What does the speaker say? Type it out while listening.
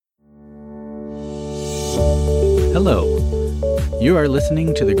Hello. You are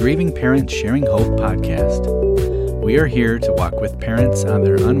listening to the Grieving Parents Sharing Hope podcast. We are here to walk with parents on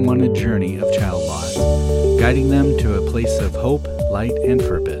their unwanted journey of child loss, guiding them to a place of hope, light, and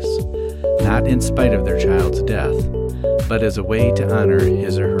purpose, not in spite of their child's death, but as a way to honor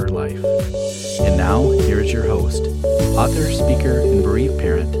his or her life. And now, here is your host, author, speaker, and bereaved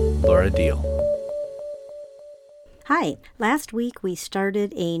parent, Laura Deal. Hi. Last week we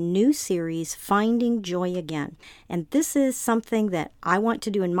started a new series, Finding Joy Again. And this is something that I want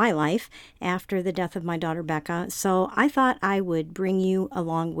to do in my life after the death of my daughter Becca. So I thought I would bring you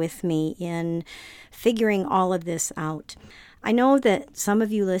along with me in figuring all of this out. I know that some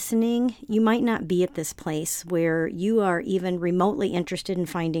of you listening, you might not be at this place where you are even remotely interested in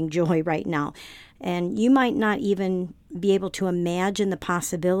finding joy right now. And you might not even be able to imagine the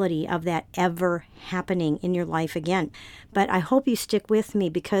possibility of that ever happening in your life again. But I hope you stick with me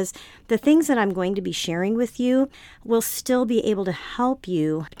because the things that I'm going to be sharing with you will still be able to help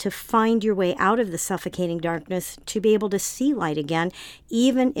you to find your way out of the suffocating darkness, to be able to see light again,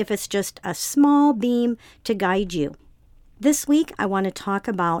 even if it's just a small beam to guide you. This week, I want to talk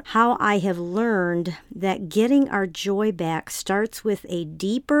about how I have learned that getting our joy back starts with a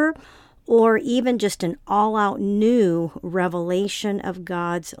deeper or even just an all-out new revelation of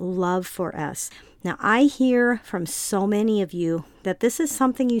God's love for us. Now, I hear from so many of you that this is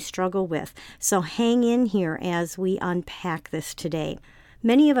something you struggle with, so hang in here as we unpack this today.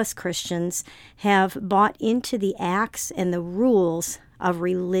 Many of us Christians have bought into the acts and the rules of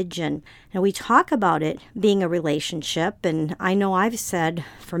religion. Now, we talk about it being a relationship, and I know I've said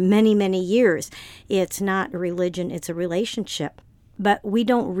for many, many years, it's not a religion, it's a relationship. But we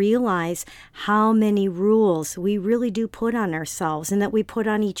don't realize how many rules we really do put on ourselves and that we put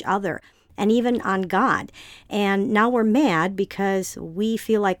on each other and even on God. And now we're mad because we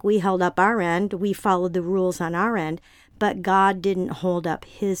feel like we held up our end, we followed the rules on our end, but God didn't hold up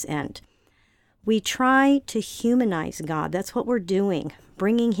his end. We try to humanize God. That's what we're doing,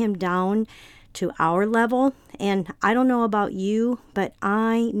 bringing him down to our level. And I don't know about you, but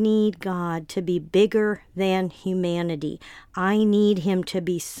I need God to be bigger than humanity. I need him to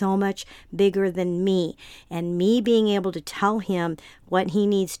be so much bigger than me. And me being able to tell him what he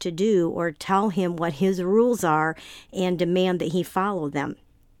needs to do or tell him what his rules are and demand that he follow them.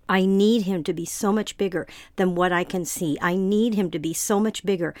 I need him to be so much bigger than what I can see. I need him to be so much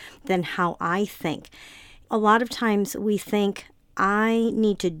bigger than how I think. A lot of times we think, I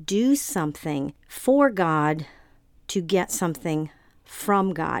need to do something for God to get something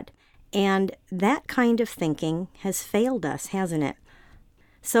from God. And that kind of thinking has failed us, hasn't it?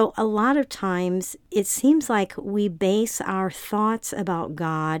 So a lot of times it seems like we base our thoughts about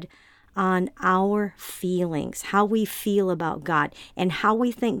God on our feelings, how we feel about God, and how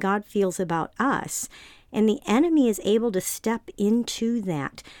we think God feels about us. And the enemy is able to step into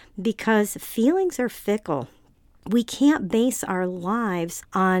that because feelings are fickle. We can't base our lives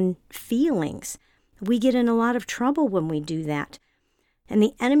on feelings. We get in a lot of trouble when we do that. And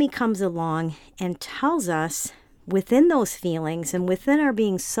the enemy comes along and tells us within those feelings and within our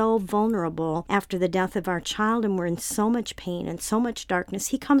being so vulnerable after the death of our child and we're in so much pain and so much darkness,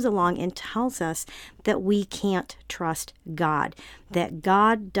 he comes along and tells us that we can't trust God, that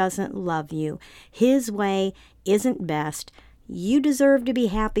God doesn't love you. His way isn't best. You deserve to be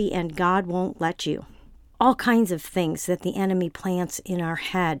happy and God won't let you. All kinds of things that the enemy plants in our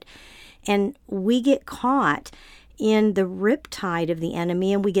head. And we get caught in the riptide of the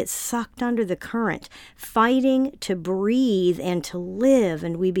enemy and we get sucked under the current, fighting to breathe and to live,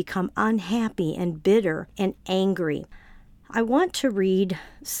 and we become unhappy and bitter and angry. I want to read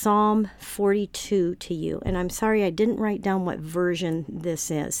Psalm 42 to you, and I'm sorry I didn't write down what version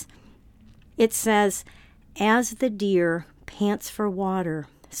this is. It says, "As the deer pants for water,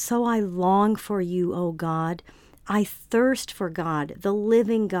 so I long for you, O God. I thirst for God, the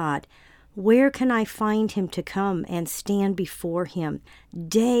living God. Where can I find him to come and stand before him?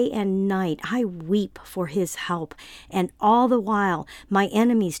 Day and night I weep for his help, and all the while my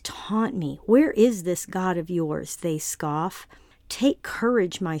enemies taunt me. Where is this God of yours? They scoff. Take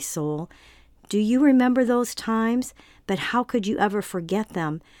courage, my soul. Do you remember those times? But how could you ever forget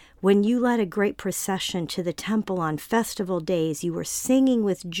them? When you led a great procession to the temple on festival days, you were singing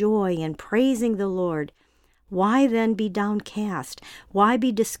with joy and praising the Lord. Why then be downcast? Why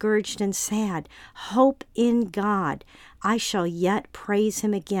be discouraged and sad? Hope in God. I shall yet praise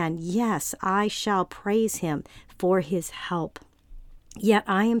him again. Yes, I shall praise him for his help. Yet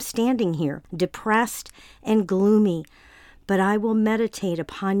I am standing here, depressed and gloomy. But I will meditate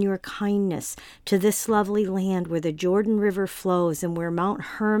upon your kindness to this lovely land where the Jordan River flows and where Mount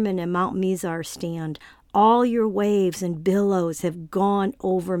Hermon and Mount Mizar stand. All your waves and billows have gone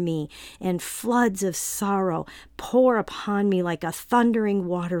over me, and floods of sorrow pour upon me like a thundering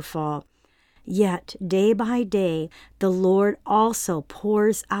waterfall. Yet day by day the Lord also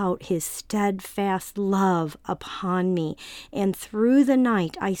pours out his steadfast love upon me, and through the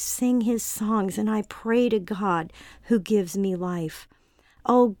night I sing his songs, and I pray to God who gives me life.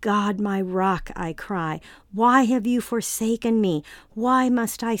 O God, my rock, I cry, why have you forsaken me? Why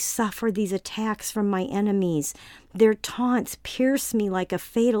must I suffer these attacks from my enemies? Their taunts pierce me like a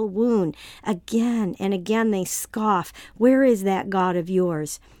fatal wound. Again and again they scoff, where is that God of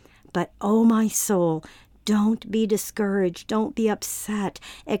yours? But, oh my soul, don't be discouraged. Don't be upset.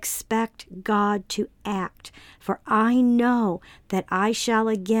 Expect God to act. For I know that I shall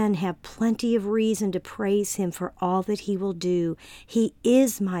again have plenty of reason to praise him for all that he will do. He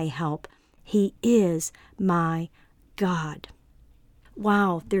is my help. He is my God.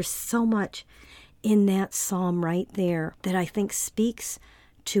 Wow, there's so much in that psalm right there that I think speaks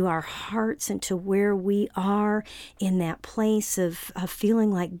to our hearts and to where we are in that place of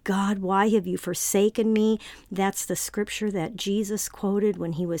feeling like, God, why have you forsaken me? That's the scripture that Jesus quoted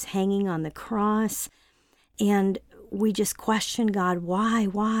when he was hanging on the cross. And we just question God,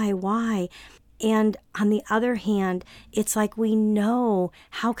 why? And on the other hand, it's like we know,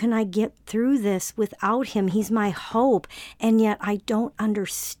 how can I get through this without him? He's my hope. And yet I don't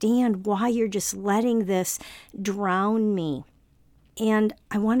understand why you're just letting this drown me. And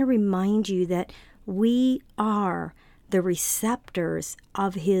I want to remind you that we are the receptors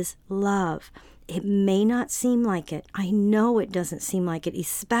of his love. It may not seem like it. I know it doesn't seem like it,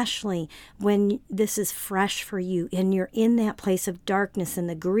 especially when this is fresh for you and you're in that place of darkness and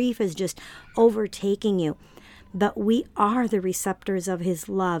the grief is just overtaking you. But we are the receptors of his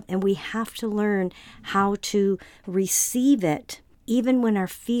love, and we have to learn how to receive it, even when our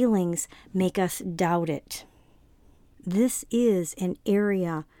feelings make us doubt it. This is an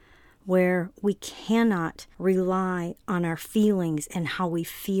area where we cannot rely on our feelings and how we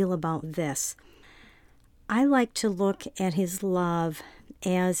feel about this. I like to look at his love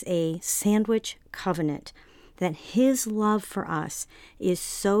as a sandwich covenant, that his love for us is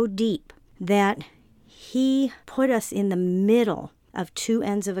so deep that he put us in the middle of two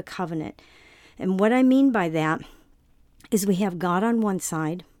ends of a covenant. And what I mean by that is we have God on one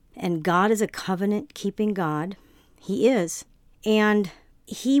side, and God is a covenant-keeping God. He is. And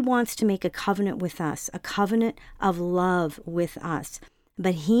he wants to make a covenant with us, a covenant of love with us.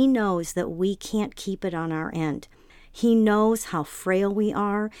 But he knows that we can't keep it on our end. He knows how frail we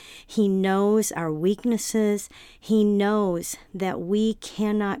are. He knows our weaknesses. He knows that we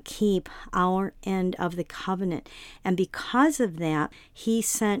cannot keep our end of the covenant. And because of that, he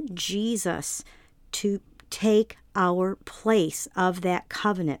sent Jesus to take our place of that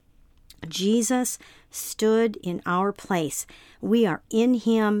covenant. Jesus stood in our place. We are in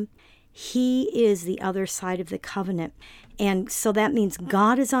him. He is the other side of the covenant. And so that means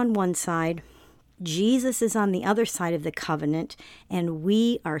God is on one side, Jesus is on the other side of the covenant, and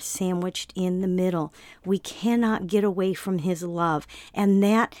we are sandwiched in the middle. We cannot get away from his love, and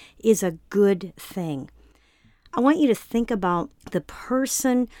that is a good thing. I want you to think about the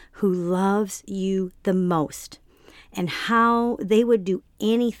person who loves you the most and how they would do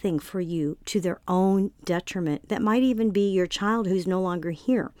anything for you to their own detriment. That might even be your child who's no longer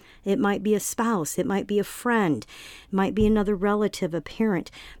here. It might be a spouse. It might be a friend. It might be another relative, a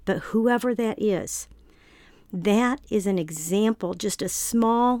parent. But whoever that is an example, just a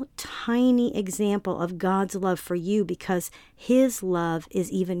small, tiny example of God's love for you, because his love is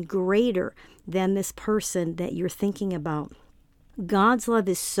even greater than this person that you're thinking about. God's love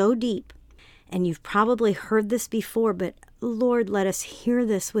is so deep. And you've probably heard this before, but Lord, let us hear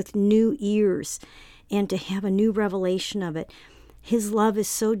this with new ears and to have a new revelation of it. His love is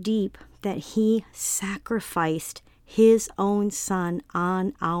so deep that he sacrificed his own son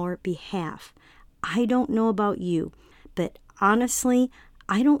on our behalf. I don't know about you, but honestly,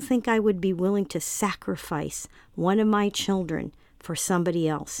 I don't think I would be willing to sacrifice one of my children for somebody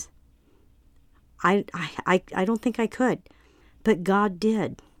else. I don't think I could, but God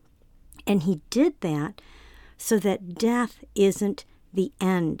did. And he did that so that death isn't the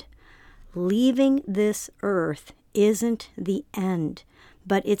end. Leaving this earth isn't the end,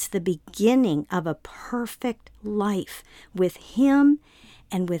 but it's the beginning of a perfect life with him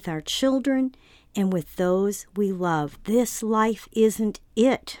and with our children and with those we love. This life isn't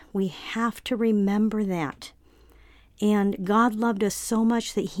it. We have to remember that. And God loved us so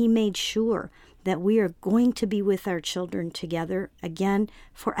much that he made sure that we are going to be with our children together again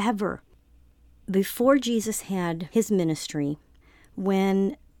forever. Before Jesus had his ministry,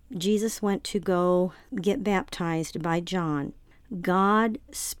 when Jesus went to go get baptized by John, God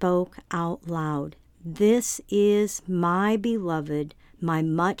spoke out loud, "This is my beloved, my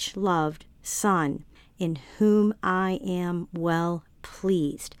much loved Son, in whom I am well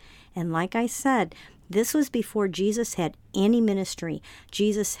pleased." And like I said, this was before Jesus had any ministry.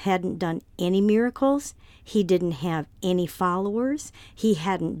 Jesus hadn't done any miracles. He didn't have any followers. He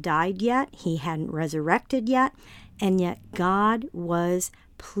hadn't died yet. He hadn't resurrected yet. And yet God was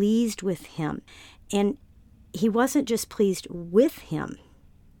pleased with him. And he wasn't just pleased with him.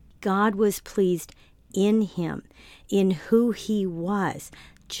 God was pleased in him, in who he was,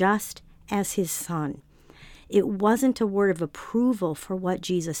 just as his Son. It wasn't a word of approval for what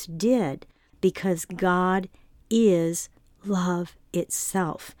Jesus did, because God is love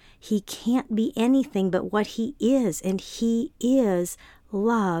itself. He can't be anything but what he is, and he is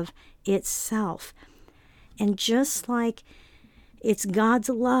love itself. And just like it's God's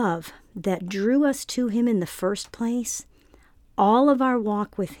love that drew us to him in the first place, all of our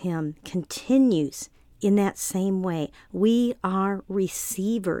walk with him continues in that same way. We are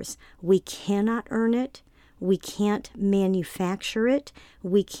receivers. We cannot earn it. We can't manufacture it.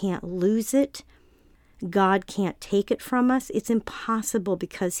 We can't lose it. God can't take it from us. It's impossible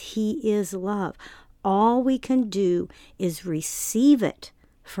because he is love. All we can do is receive it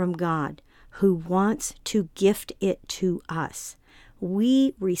from God, who wants to gift it to us.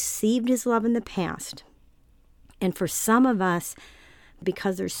 We received his love in the past. And for some of us,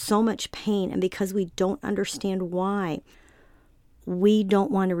 because there's so much pain and because we don't understand why, we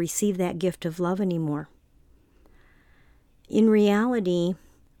don't want to receive that gift of love anymore. In reality,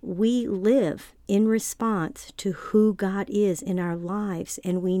 we live in response to who God is in our lives,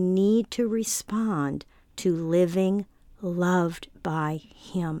 and we need to respond to living loved by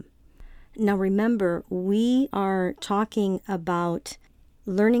him. Now remember, we are talking about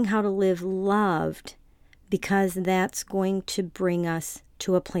learning how to live loved because that's going to bring us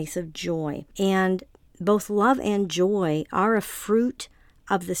to a place of joy. And both love and joy are a fruit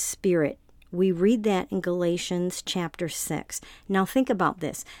of the Spirit. We read that in Galatians chapter 6. Now think about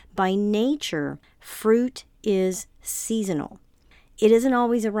this. By nature, fruit is seasonal. It isn't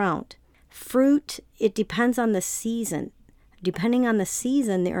always around. Fruit, it depends on the season. Depending on the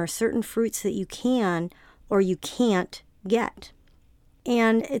season, there are certain fruits that you can or you can't get.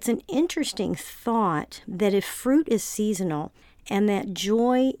 And it's an interesting thought that if fruit is seasonal and that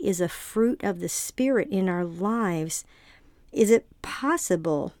joy is a fruit of the Spirit in our lives, is it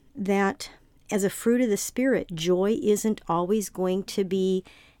possible that as a fruit of the Spirit, joy isn't always going to be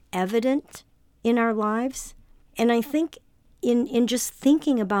evident in our lives? And I think in just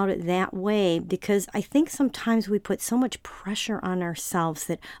thinking about it that way, because I think sometimes we put so much pressure on ourselves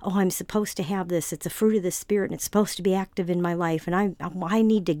that, oh, I'm supposed to have this. It's a fruit of the Spirit, and it's supposed to be active in my life, and I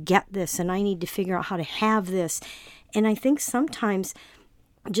need to get this, and I need to figure out how to have this. And I think sometimes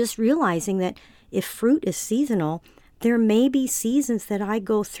just realizing that if fruit is seasonal, there may be seasons that I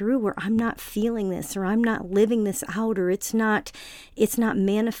go through where I'm not feeling this, or I'm not living this out, or it's not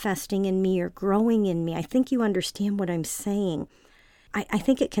manifesting in me or growing in me. I think you understand what I'm saying. I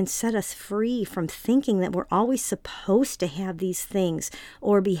think it can set us free from thinking that we're always supposed to have these things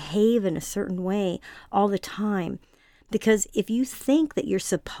or behave in a certain way all the time. Because if you think that you're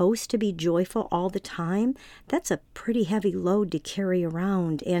supposed to be joyful all the time, that's a pretty heavy load to carry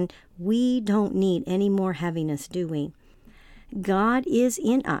around, and we don't need any more heaviness, do we? God is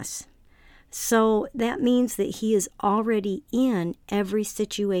in us. So that means that he is already in every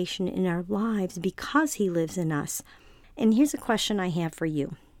situation in our lives because he lives in us. And here's a question I have for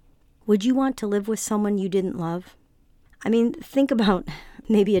you. Would you want to live with someone you didn't love? I mean, think about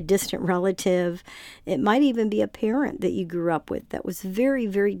maybe a distant relative. It might even be a parent that you grew up with that was very,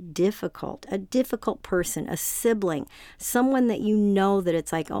 very difficult, a difficult person, a sibling, someone that you know that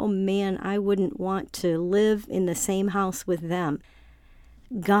it's like, oh man, I wouldn't want to live in the same house with them.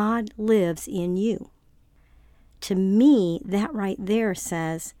 God lives in you. To me, that right there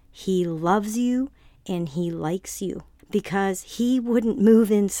says he loves you and he likes you, because he wouldn't move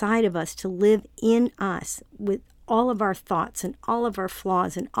inside of us to live in us with all of our thoughts and all of our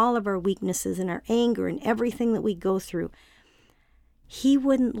flaws and all of our weaknesses and our anger and everything that we go through. He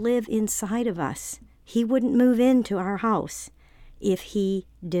wouldn't live inside of us. He wouldn't move into our house if he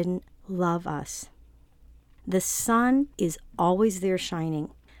didn't love us. The sun is always there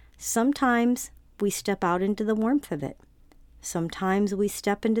shining. Sometimes we step out into the warmth of it. Sometimes we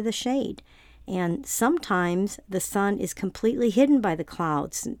step into the shade. And sometimes the sun is completely hidden by the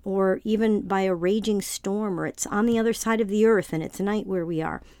clouds or even by a raging storm, or it's on the other side of the earth and it's night where we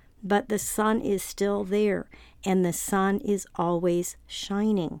are. But the sun is still there, and the sun is always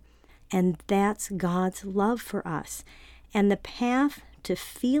shining. And that's God's love for us. And the path to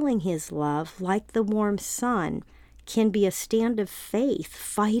feeling His love, like the warm sun, can be a stand of faith,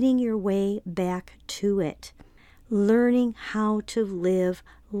 fighting your way back to it. Learning how to live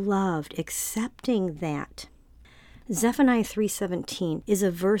loved, accepting that. Zephaniah 3:17 is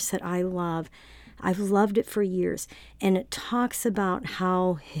a verse that I love. I've loved it for years, and it talks about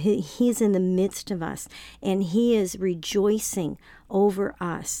how He's in the midst of us, and He is rejoicing over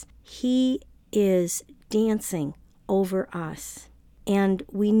us. He is dancing over us. And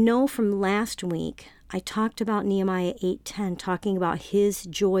we know from last week, I talked about Nehemiah 8:10, talking about His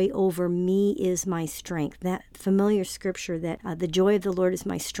joy over me is my strength. That familiar scripture that the joy of the Lord is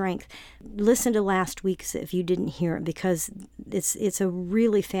my strength. Listen to last week's if you didn't hear it, because it's a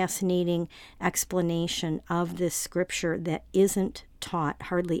really fascinating explanation of this scripture that isn't taught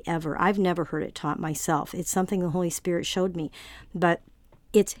hardly ever. I've never heard it taught myself. It's something the Holy Spirit showed me. But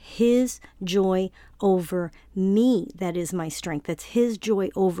it's His joy over me that is my strength. It's His joy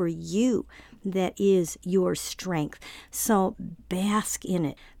over you that is your strength. So bask in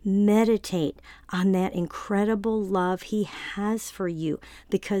it. Meditate on that incredible love He has for you,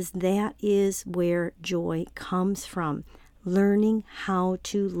 because that is where joy comes from. Learning how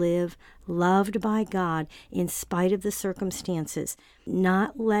to live loved by God in spite of the circumstances.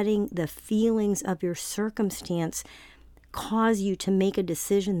 Not letting the feelings of your circumstance cause you to make a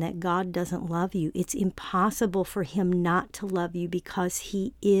decision that God doesn't love you. It's impossible for Him not to love you, because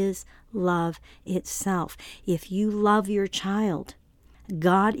He is love itself. If you love your child,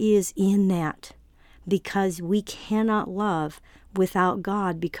 God is in that, because we cannot love without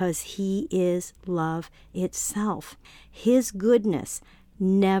God, because He is love itself. His goodness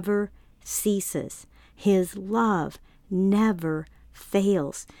never ceases. His love never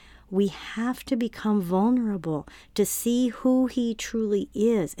fails. We have to become vulnerable to see who He truly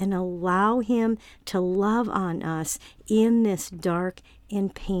is and allow Him to love on us in this dark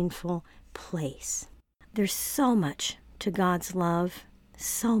and painful place. There's so much to God's love,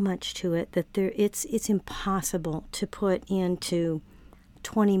 so much to it, that it's impossible to put into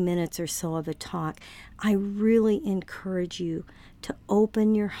 20 minutes or so of a talk. I really encourage you to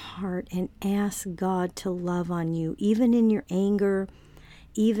open your heart and ask God to love on you, even in your anger,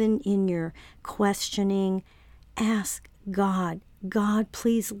 even in your questioning. Ask God, God,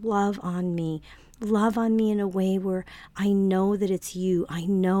 please love on me. Love on me in a way where I know that it's you. I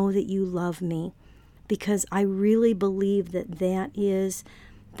know that you love me, because I really believe that that is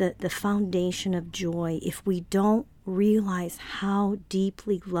the foundation of joy. If we don't realize how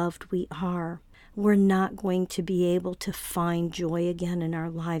deeply loved we are, we're not going to be able to find joy again in our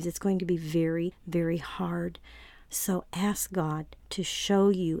lives. It's going to be very, very hard. So ask God to show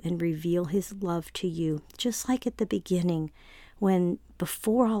you and reveal His love to you, just like at the beginning,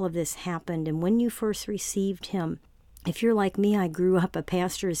 before all of this happened and when you first received Him. If you're like me, I grew up a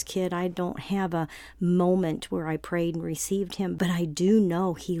pastor's kid. I don't have a moment where I prayed and received Him, but I do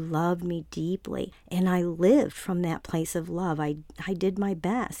know He loved me deeply, and I lived from that place of love. I did my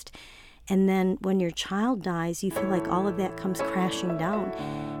best. And then when your child dies, you feel like all of that comes crashing down.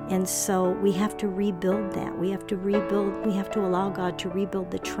 And so we have to rebuild that. We have to allow God to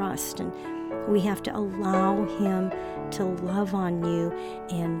rebuild the trust. And we have to allow Him to love on you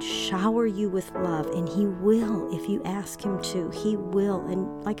and shower you with love. And He will, if you ask Him to. He will.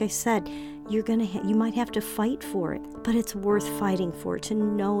 And like I said, you might have to fight for it, but it's worth fighting for, to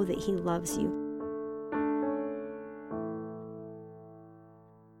know that He loves you.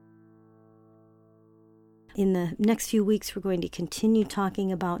 In the next few weeks, we're going to continue talking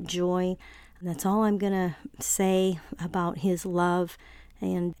about joy. And that's all I'm going to say about His love.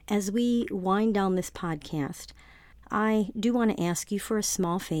 And as we wind down this podcast, I do want to ask you for a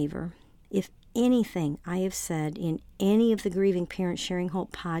small favor. If anything I have said in any of the Grieving Parents Sharing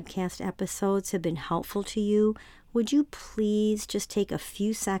Hope podcast episodes have been helpful to you, would you please just take a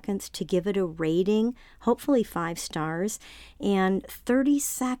few seconds to give it a rating, hopefully 5 stars, and 30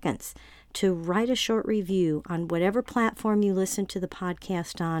 seconds to write a short review on whatever platform you listen to the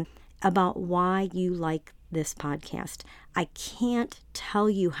podcast on about why you like this podcast. I can't tell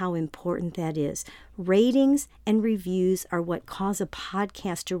you how important that is. Ratings and reviews are what cause a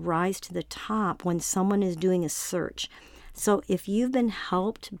podcast to rise to the top when someone is doing a search. So if you've been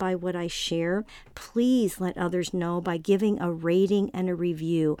helped by what I share, please let others know by giving a rating and a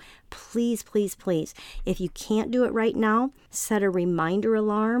review. Please, please, please. If you can't do it right now, set a reminder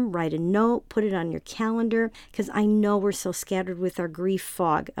alarm, write a note, put it on your calendar, because I know we're so scattered with our grief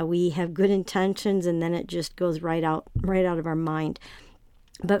fog. We have good intentions and then it just goes right out of our mind.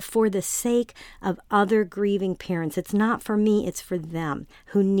 but for the sake of other grieving parents. It's not for me, it's for them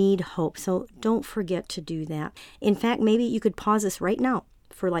who need hope. So don't forget to do that. In fact, maybe you could pause this right now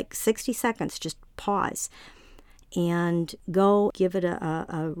for like 60 seconds. Just pause and go give it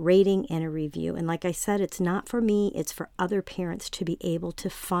a rating and a review. And like I said, it's not for me, it's for other parents to be able to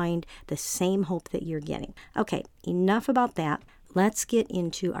find the same hope that you're getting. Okay, enough about that. Let's get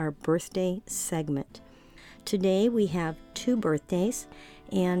into our birthday segment. Today we have 2 birthdays,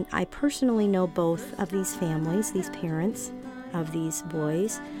 and I personally know both of these families, these parents of these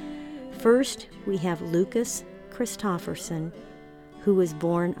boys. First, we have Lucas Christofferson, who was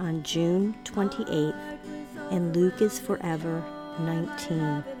born on June 28th, and Luke is forever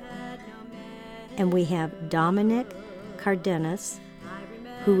 19. And we have Dominic Cardenas,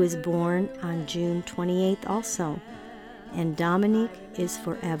 who was born on June 28th also, and Dominic is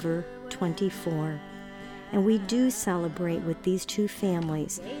forever 24. And we do celebrate with these 2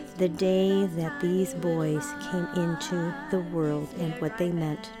 families the day that these boys came into the world and what they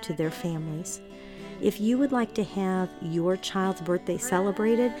meant to their families. If you would like to have your child's birthday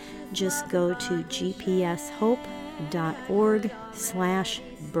celebrated, just go to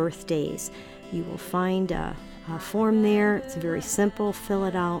gpshope.org/birthdays. You will find a form there. It's very simple. Fill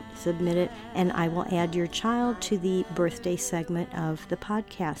it out, submit it, and I will add your child to the birthday segment of the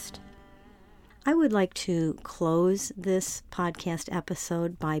podcast. I would like to close this podcast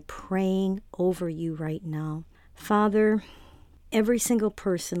episode by praying over you right now. Father, every single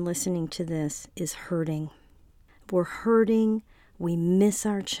person listening to this is hurting. We're hurting. We miss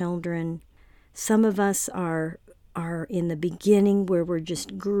our children. Some of us are in the beginning where we're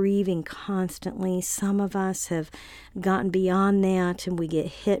just grieving constantly. Some of us have gotten beyond that, and we get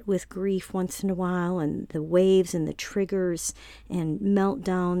hit with grief once in a while, and the waves and the triggers and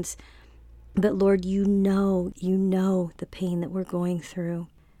meltdowns. But Lord, you know the pain that we're going through.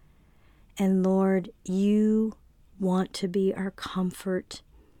 And Lord, you want to be our comfort.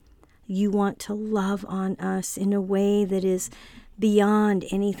 You want to love on us in a way that is beyond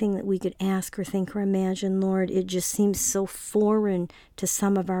anything that we could ask or think or imagine, Lord. It just seems so foreign to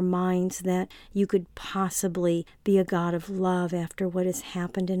some of our minds that you could possibly be a God of love after what has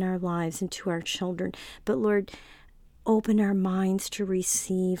happened in our lives and to our children. But Lord, open our minds to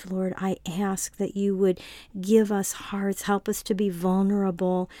receive. Lord, I ask that you would give us hearts, help us to be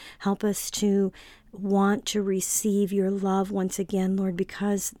vulnerable, help us to want to receive your love once again, Lord,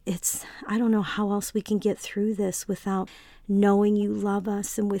 because I don't know how else we can get through this without knowing you love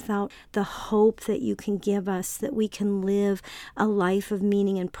us and without the hope that you can give us, that we can live a life of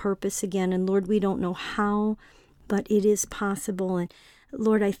meaning and purpose again. And Lord, we don't know how, but it is possible. And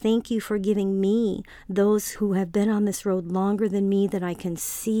Lord, I thank you for giving me those who have been on this road longer than me, that I can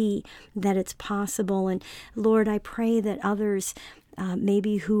see that it's possible. And Lord, I pray that others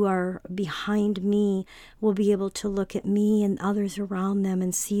maybe who are behind me will be able to look at me and others around them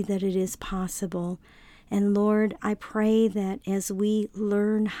and see that it is possible. And Lord, I pray that as we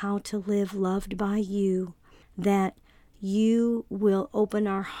learn how to live loved by you, that you will open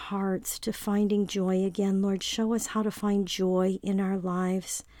our hearts to finding joy again. Lord, show us how to find joy in our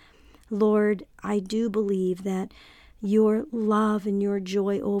lives. Lord, I do believe that your love and your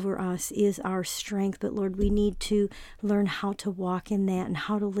joy over us is our strength. But Lord, we need to learn how to walk in that and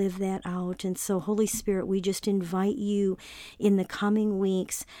how to live that out. And so, Holy Spirit, we just invite you in the coming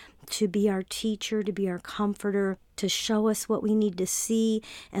weeks to be our teacher, to be our comforter, to show us what we need to see.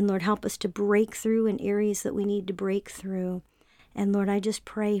 And Lord, help us to break through in areas that we need to break through. And Lord, I just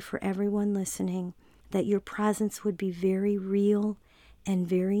pray for everyone listening that your presence would be very real and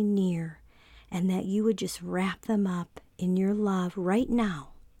very near, and that you would just wrap them up in your love right now,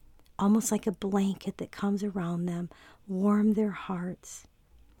 almost like a blanket that comes around them, warm their hearts.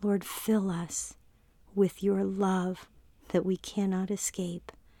 Lord, fill us with your love that we cannot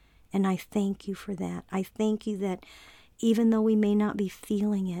escape. And I thank you for that. I thank you that even though we may not be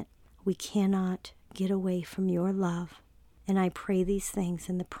feeling it, we cannot get away from your love. And I pray these things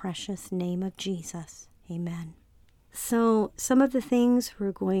in the precious name of Jesus. Amen. So some of the things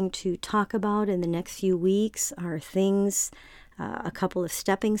we're going to talk about in the next few weeks are things, a couple of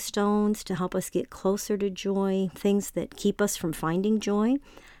stepping stones to help us get closer to joy, things that keep us from finding joy,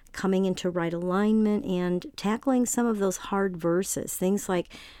 coming into right alignment, and tackling some of those hard verses, things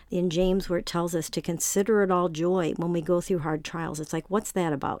like in James where it tells us to consider it all joy when we go through hard trials. It's like, what's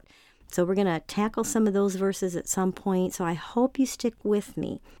that about? So we're going to tackle some of those verses at some point. So I hope you stick with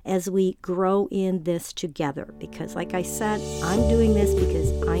me as we grow in this together, because like I said, I'm doing this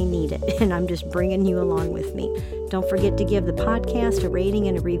because I need it. it, and I'm just bringing you along with me. Don't forget to give the podcast a rating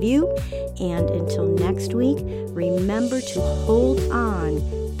and a review. And until next week, remember to hold on.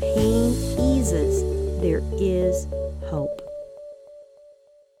 Pain eases. There is hope.